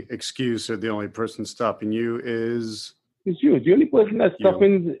only excuse or the only person stopping you is? It's you. The only person that's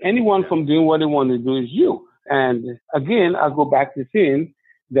stopping anyone from doing what they want to do is you. And again, I'll go back to saying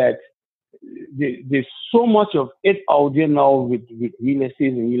that there's so much of it out there now with real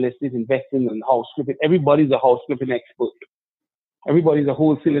estate and real estate investing and house flipping. Everybody's a house flipping expert. Everybody's a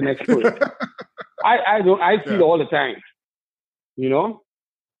wholesaling expert. I see it all the time. You know,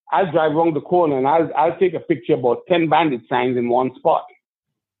 I'll drive around the corner and I'll take a picture about 10 bandit signs in one spot.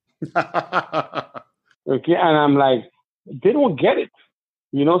 Okay, and I'm like, they don't get it.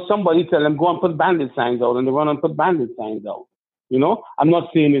 You know, somebody tell them, go and put bandit signs out, and they run and put bandit signs out. You know, I'm not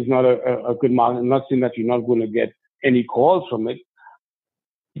saying it's not a good market. I'm not saying that you're not going to get any calls from it.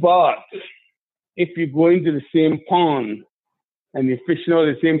 But if you go into the same pond and you're fishing out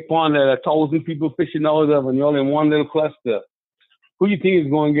of the same pond that 1,000 people fishing out of, and you're all in one little cluster, who do you think is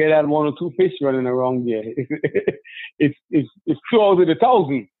going to get that one or two fish running around there? It's 2 out of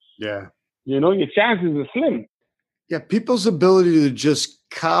 1,000. Yeah. You know, your chances are slim. Yeah, people's ability to just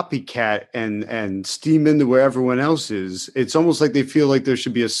copycat and steam into where everyone else is, it's almost like they feel like there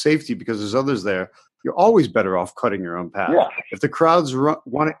should be a safety because there's others there. You're always better off cutting your own path. Yeah. If the crowd's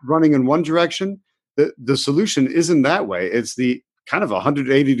running in one direction, the solution isn't that way. It's the kind of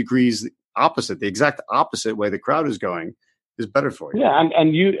 180 degrees opposite, the exact opposite way the crowd is going is better for you. Yeah,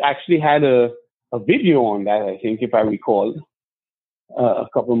 and you actually had a video on that, I think, if I recall, a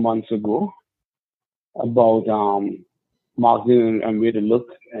couple of months ago, about marketing and where to look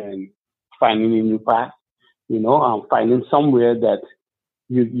and finding a new path. Finding somewhere that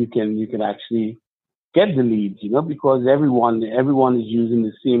you can actually get the leads. Because everyone is using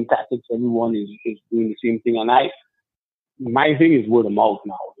the same tactics. Everyone is doing the same thing. And my thing is word of mouth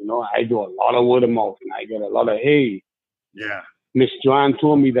now. I do a lot of word of mouth, and I get a lot of, hey, yeah, Miss Joanne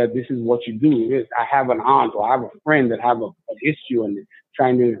told me that this is what you do. I have an aunt or I have a friend that have a issue and they're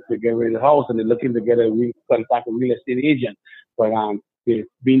trying to get rid of the house, and they're looking to get contact a real estate agent. But they're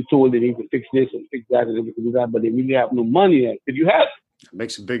being told they need to fix this and fix that and they need to do that, but they really have no money. Could you help? It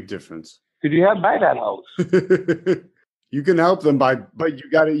makes a big difference. Could you help buy that house? You can help them but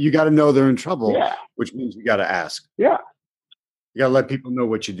you gotta know they're in trouble, yeah. Which means you gotta ask. Yeah. You gotta let people know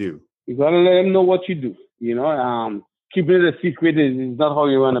what you do. You gotta let them know what you do. Keeping it a secret is not how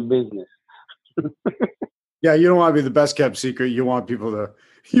you run a business. Yeah, you don't want to be the best kept secret. You want people to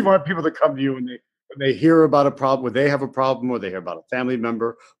come to you when they hear about a problem, when they have a problem, or they hear about a family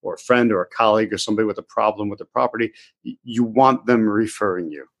member or a friend or a colleague or somebody with a problem with the property. You want them referring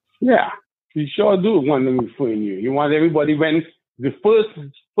you. Yeah, you sure do want them referring you. You want everybody, when the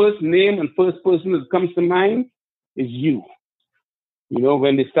first name and first person that comes to mind is you.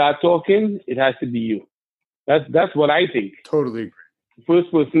 When they start talking, it has to be you. That's what I think. Totally agree. The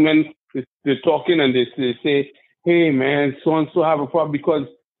first person, when they're talking and they say, hey, man, so-and-so have a problem, because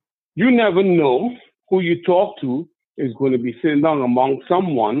you never know who you talk to is going to be sitting down among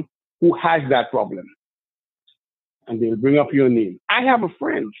someone who has that problem. And they'll bring up your name. I have a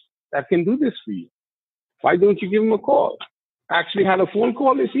friend that can do this for you. Why don't you give him a call? I actually had a phone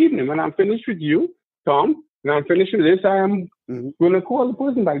call this evening. When I'm finished with you, Tom, when I'm finished with this, I am going to call the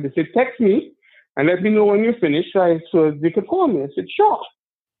person back. They said, text me and let me know when you're finished so they could call me. I said, sure.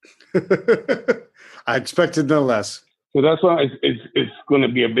 I expected no less. So that's why it's going to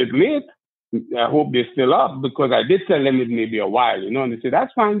be a bit late. I hope they're still up, because I did tell them it may be a while, and they said,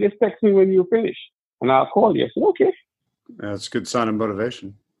 that's fine, just text me when you're finished and I'll call you. I said, okay. That's a good sign of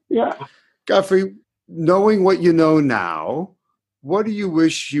motivation. Yeah. Godfrey, knowing what you know now, what do you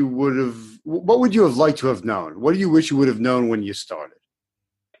wish you would have, what would you have liked to have known? What do you wish you would have known when you started?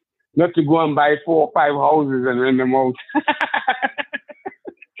 Not to go and buy 4 or 5 houses and rent them out.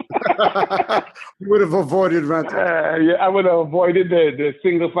 You would have avoided rental. Yeah, I would have avoided the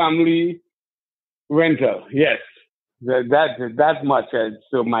single family rental. Yes, that much.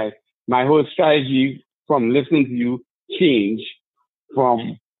 So my whole strategy from listening to you changed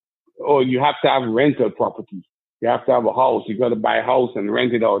from, you have to have rental property. You have to have a house. You got to buy a house and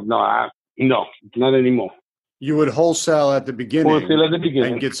rent it out. No, not anymore. You would wholesale at the beginning.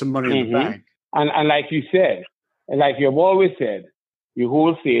 And get some money in the bank. And like you said, and like you've always said, you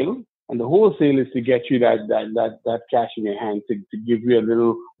wholesale, and the wholesale is to get you that cash in your hand to give you a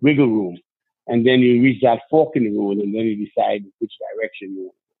little wiggle room. And then you reach that fork in the road, and then you decide which direction you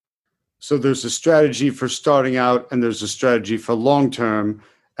want. So there's a strategy for starting out, and there's a strategy for long term.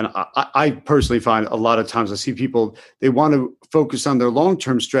 And I personally find a lot of times I see people, they want to focus on their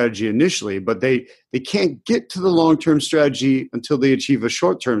long-term strategy initially, but they can't get to the long-term strategy until they achieve a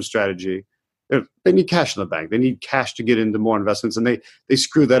short-term strategy. They need cash in the bank. They need cash to get into more investments, and they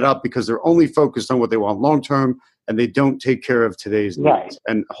screw that up because they're only focused on what they want long-term, and they don't take care of today's needs.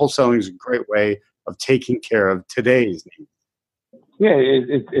 And wholesaling is a great way of taking care of today's needs. Yeah,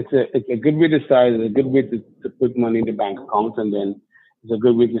 it's a good way to start. It's a good way to put money in the bank account, and then it's a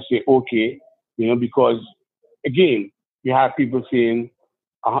good way to say, okay, because again, you have people saying,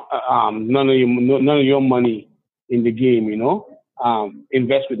 none of your money in the game,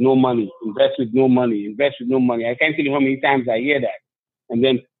 invest with no money, invest with no money, invest with no money. I can't tell you how many times I hear that. And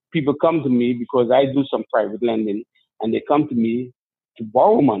then people come to me because I do some private lending, and they come to me to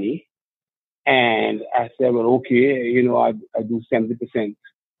borrow money. And I said, well, okay, I do 70%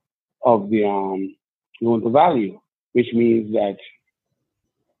 of the loan to value, which means that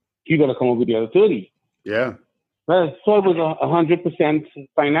you got to come up with the other 30. Yeah. Well, so it was 100%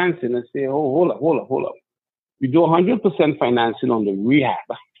 financing. I say, hold up. You do 100% financing on the rehab,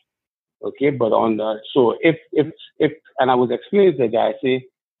 okay? But so if and I was explaining to the guy, I say,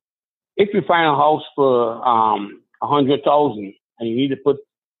 if you find a house for 100,000 and you need to put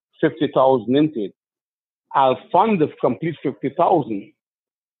 50,000 into it, I'll fund the complete 50,000,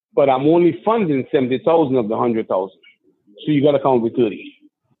 but I'm only funding 70,000 of the 100,000. So you got to come up with 30.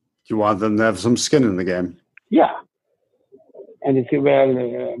 You want them to have some skin in the game. Yeah. And they say, well,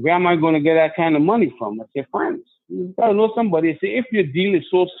 where am I going to get that kind of money from? I say, friends. You got to know somebody. I say, if your deal is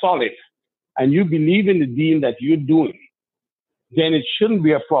so solid and you believe in the deal that you're doing, then it shouldn't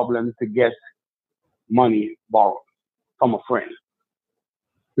be a problem to get money borrowed from a friend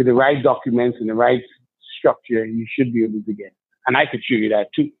with the right documents and the right structure, you should be able to get it. And I could show you that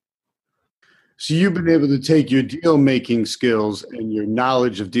too. So you've been able to take your deal making skills and your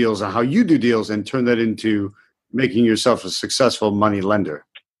knowledge of deals and how you do deals and turn that into making yourself a successful money lender.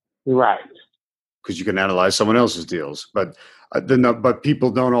 Right. Because you can analyze someone else's deals, but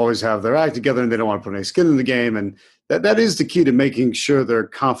people don't always have their act together and they don't want to put any skin in the game. And that is the key to making sure they're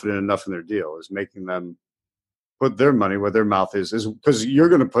confident enough in their deal, is making them put their money where their mouth is because you're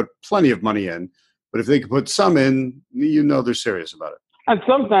going to put plenty of money in, but if they can put some in, they're serious about it. And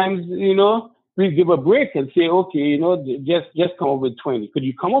sometimes, we give a break and say, okay, just come up with 20. Could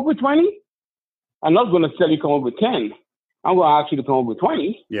you come up with 20? I'm not going to tell you come up with 10. I'm going to ask you to come up with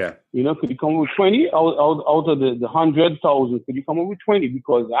 20. Yeah. Could you come up with 20 out of the 100,000? Could you come up with 20?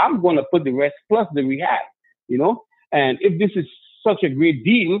 Because I'm going to put the rest plus the rehab, And if this is such a great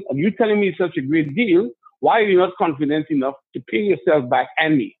deal, and you're telling me it's such a great deal, why are you not confident enough to pay yourself back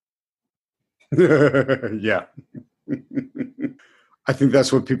and me? Yeah. I think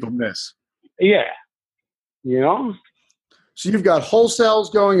that's what people miss. Yeah. So you've got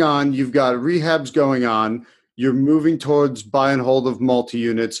wholesales going on, you've got rehabs going on, you're moving towards buy and hold of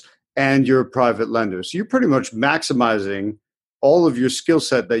multi-units, and you're a private lender. So you're pretty much maximizing all of your skill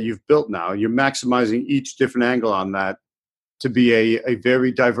set that you've built now. You're maximizing each different angle on that to be a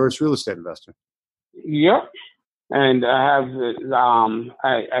very diverse real estate investor. Yeah. And I have,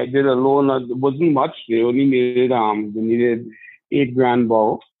 I did a loan, it wasn't much. They only needed $8,000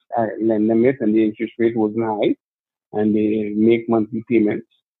 borrow. I lend them it, and the interest rate wasn't high, and they make monthly payments,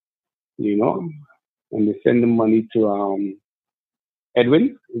 and they send the money to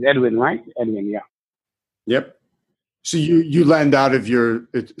Edwin. Is Edwin, right? Edwin, yeah. Yep. So you lend out of your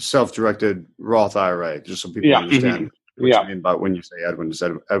self-directed Roth IRA, just so people understand what you mean about when you say Edwin. Is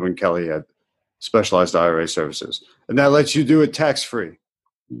Edwin Kelly had specialized IRA services, and that lets you do it tax-free.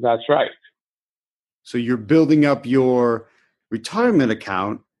 That's right. So you're building up your retirement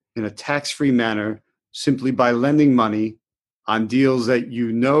account in a tax-free manner simply by lending money on deals that you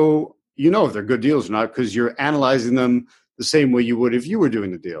know if they're good deals or not, because you're analyzing them the same way you would if you were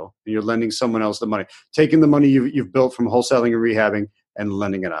doing the deal, and you're lending someone else the money, taking the money you've built from wholesaling and rehabbing and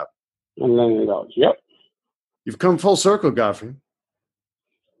lending it out. And lending it out, yep. You've come full circle, Godfrey.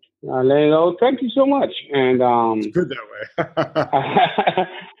 Thank you so much. And it's good that way.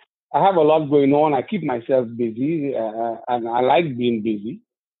 I have a lot going on. I keep myself busy, and I like being busy.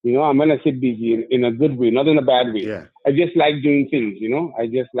 I'm going to say busy in a good way, not in a bad way. Yeah. I just like doing things, I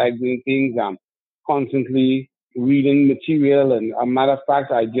just like doing things. I'm constantly reading material. And a matter of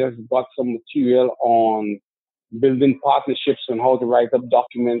fact, I just got some material on building partnerships and how to write up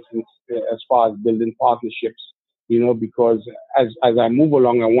documents as far as building partnerships, because as I move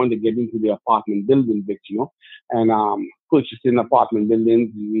along, I want to get into the apartment building bit, and purchasing apartment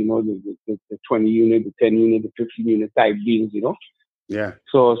buildings, the 20 unit, the 10 unit, the 15 unit type deals, Yeah.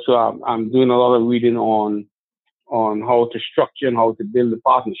 So I'm doing a lot of reading on how to structure and how to build a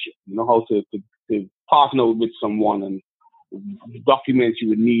partnership, how to partner with someone and the documents you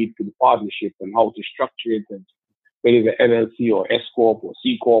would need for the partnership and how to structure it, and whether it's an LLC or S Corp or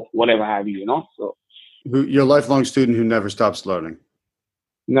C Corp, whatever have you, So you're a lifelong student who never stops learning.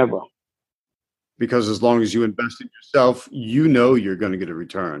 Never. Because as long as you invest in yourself, you're going to get a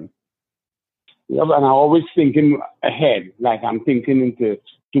return. Yeah, and I'm always thinking ahead. Like I'm thinking into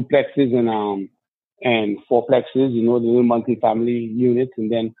duplexes and fourplexes, the little multi-family units,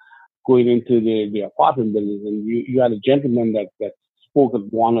 and then going into the apartment buildings. And you had a gentleman that spoke at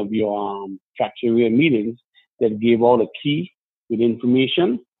one of your Tractoria meetings that gave out a key with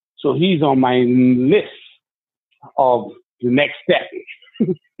information. So he's on my list of the next step.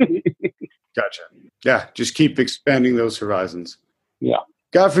 Gotcha. Yeah, just keep expanding those horizons. Yeah.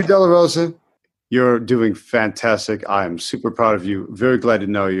 Godfrey DeLaRosa, you're doing fantastic. I am super proud of you. Very glad to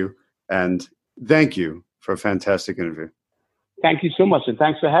know you. And thank you for a fantastic interview. Thank you so much. And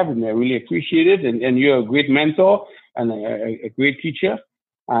thanks for having me. I really appreciate it. And you're a great mentor and a great teacher.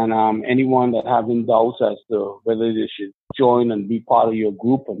 And anyone that having doubts as to whether they should join and be part of your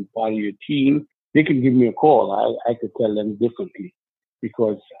group and part of your team, they can give me a call. I could tell them differently,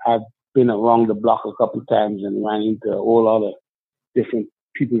 because I've been around the block a couple of times and ran into all other different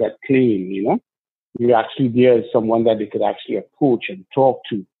people that claim, you're actually there as someone that they could actually approach and talk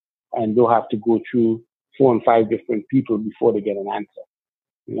to, and don't have to go through 4 and 5 different people before they get an answer.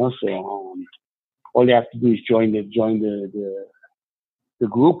 So all they have to do is join the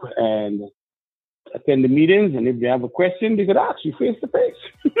group and attend the meetings, and if they have a question, they could ask you face to face.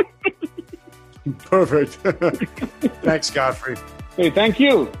 Perfect. Thanks, Godfrey. Hey, thank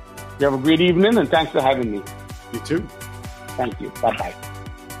you. You have a great evening, and thanks for having me. You too. Thank you. Bye-bye.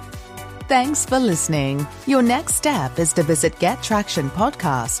 Thanks for listening. Your next step is to visit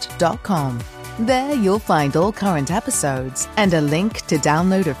GetTractionPodcast.com. There you'll find all current episodes and a link to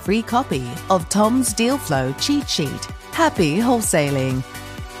download a free copy of Tom's Deal Flow cheat sheet. Happy wholesaling!